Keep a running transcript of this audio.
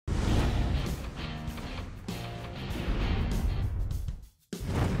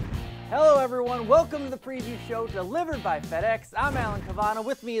everyone. Welcome to the preview show delivered by FedEx. I'm Alan Cavanna.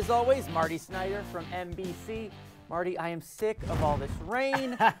 With me, as always, Marty Snider from NBC. Marty, I am sick of all this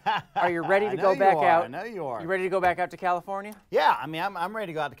rain. Are you ready to go back out? I know you are. You ready to go back out to California? Yeah, I mean, I'm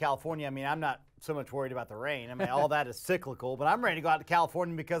ready to go out to California. I mean, I'm not so much worried about the rain. I mean, all that is cyclical, but I'm ready to go out to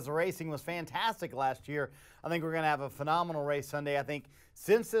California because the racing was fantastic last year. I think we're going to have a phenomenal race Sunday. I think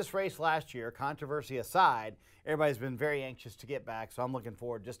since this race last year, controversy aside, everybody's been very anxious to get back, so I'm looking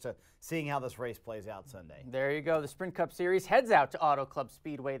forward just to seeing how this race plays out Sunday. There you go. The Sprint Cup Series heads out to Auto Club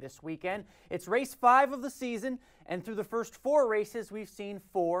Speedway this weekend. It's race 5 of the season, and through the first 4 races, we've seen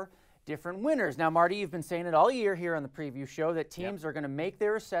 4 different winners. Now, Marty, you've been saying it all year here on the preview show that teams are going to make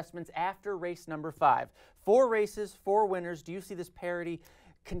their assessments after race number 5. 4 races, 4 winners. Do you see this parity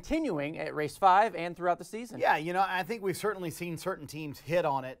continuing at race 5 and throughout the season? Yeah, you know, I think we've certainly seen certain teams hit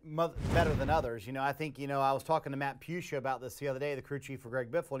on it better than others. You know, I think, I was talking to Matt Pusha about this the other day, the crew chief for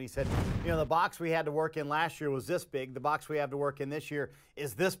Greg Biffle, and he said, the box we had to work in last year was this big. The box we have to work in this year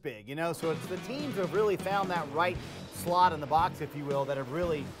is this big, So it's the teams who have really found that right slot in the box, if you will, that have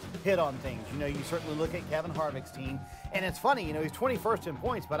really hit on things. You certainly look at Kevin Harvick's team, and it's funny, he's 21st in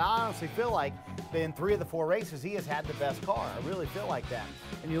points, but I honestly feel like in 3 of the 4 races, he has had the best car. I really feel like that.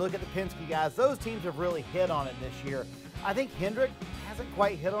 And you look at the Penske guys, those teams have really hit on it this year. I think Hendrick hasn't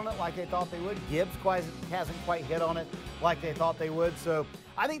quite hit on it like they thought they would. Gibbs hasn't quite hit on it like they thought they would. So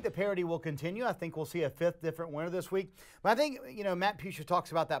I think the parity will continue. I think we'll see a 5th different winner this week. But I think, Matt Pusha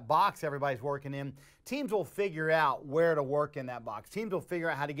talks about that box everybody's working in. Teams will figure out where to work in that box. Teams will figure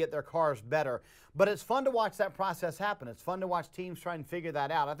out how to get their cars better. But it's fun to watch that process happen. It's fun to watch teams try and figure that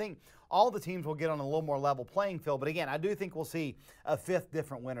out. I think all the teams will get on a little more level playing field. But again, I do think we'll see a 5th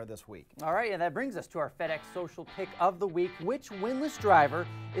different winner this week. All right, and that brings us to our FedEx Social Pick of the Week. Which winless driver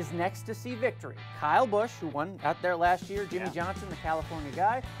is next to see victory? Kyle Busch, who won out there last year, Jimmy Johnson, the California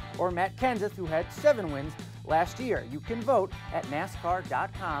guy, or Matt Kenseth, who had 7 wins last year? You can vote at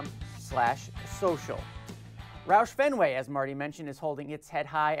NASCAR.com/social. Roush Fenway, as Marty mentioned, is holding its head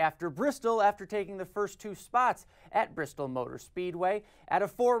high after Bristol after taking the first 2 spots at Bristol Motor Speedway. Out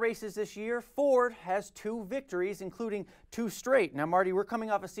of 4 races this year, Ford has 2 victories, including 2 straight. Now, Marty, we're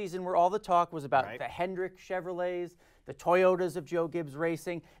coming off a season where all the talk was about the Hendrick Chevrolets, the Toyotas of Joe Gibbs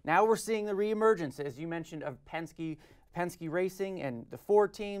Racing. Now we're seeing the reemergence, as you mentioned, of Penske Racing and the 4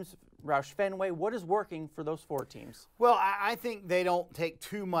 teams. Roush Fenway, what is working for those 4 teams? Well, I think they don't take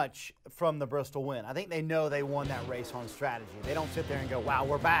too much from the Bristol win. I think they know they won that race on strategy. They don't sit there and go, wow,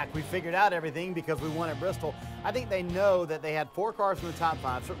 we're back. We figured out everything because we won at Bristol. I think they know that they had 4 cars in the top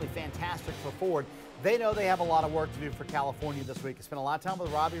 5, certainly fantastic for Ford. They know they have a lot of work to do for California this week. I spent a lot of time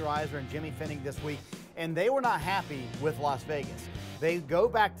with Robbie Reiser and Jimmy Finning this week, and they were not happy with Las Vegas. They go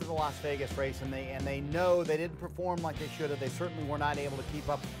back to the Las Vegas race, and they know they didn't perform like they should have. They certainly were not able to keep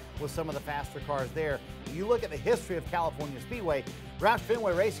up with some of the faster cars there. You look at the history of California Speedway, Roush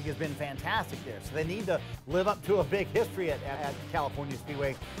Fenway Racing has been fantastic there. So they need to live up to a big history at California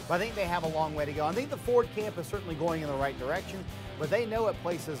Speedway. But I think they have a long way to go. I think the Ford camp is certainly going in the right direction. But they know at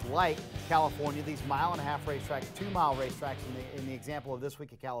places like California, these 1.5-mile racetracks, 2-mile racetracks in the example of this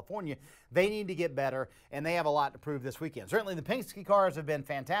week at California, they need to get better, and they have a lot to prove this weekend. Certainly the Penske cars have been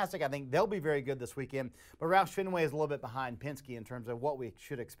fantastic. I think they'll be very good this weekend. But Roush Fenway is a little bit behind Penske in terms of what we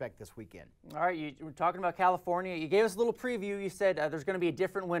should expect this weekend. All right, you were talking about California. You gave us a little preview. You said there's going to be a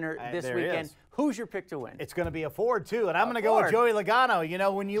different winner this weekend. Is. Who's your pick to win? It's going to be a Ford, too, and I'm going to go with Joey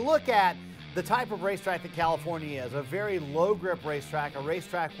Logano. When you look at the type of racetrack that California is, a very low-grip racetrack, a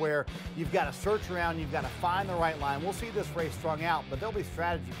racetrack where you've got to search around, you've got to find the right line. We'll see this race strung out, but there'll be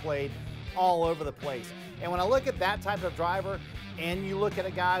strategy played all over the place. And when I look at that type of driver, and you look at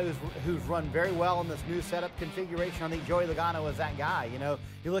a guy who's run very well in this new setup configuration, I think Joey Logano is that guy.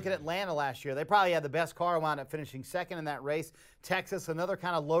 You look at Atlanta last year, they probably had the best car, wound up finishing 2nd in that race. Texas, another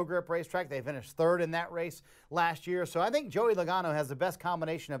kind of low-grip racetrack, they finished 3rd in that race last year. So I think Joey Logano has the best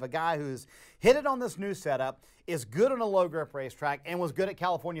combination of a guy who's hit it on this new setup, is good on a low-grip racetrack, and was good at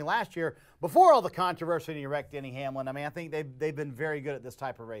California last year before all the controversy and he wrecked Denny Hamlin. I mean, I think they've been very good at this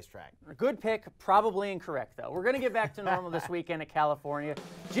type of racetrack. A good pick, probably incorrect, though. We're going to get back to normal this weekend at California.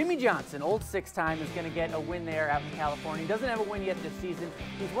 Jimmy Johnson, old 6-time, is going to get a win there out in California. He doesn't have a win yet this season.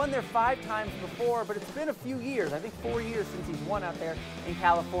 He's won there 5 times before, but it's been a few years, I think 4 years since he's won out there in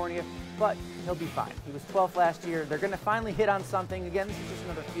California. But he'll be fine. He was 12th last year. They're going to finally hit on something. Again, this is just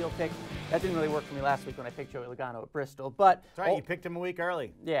another field pick. That didn't really work for me last week when I picked Joey Logano at Bristol. But that's right, you picked him a week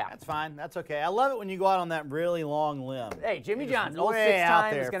early. Yeah. That's fine. That's okay. I love it when you go out on that really long limb. Hey, Jimmy Johnson, old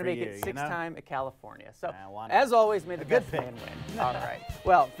 6-time, is going to make it 6th-time at California. So, as always, may the best man win. All right.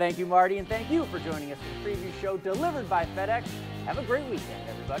 Well, thank you, Marty, and thank you for joining us for the preview show delivered by FedEx. Have a great weekend,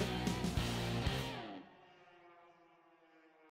 everybody.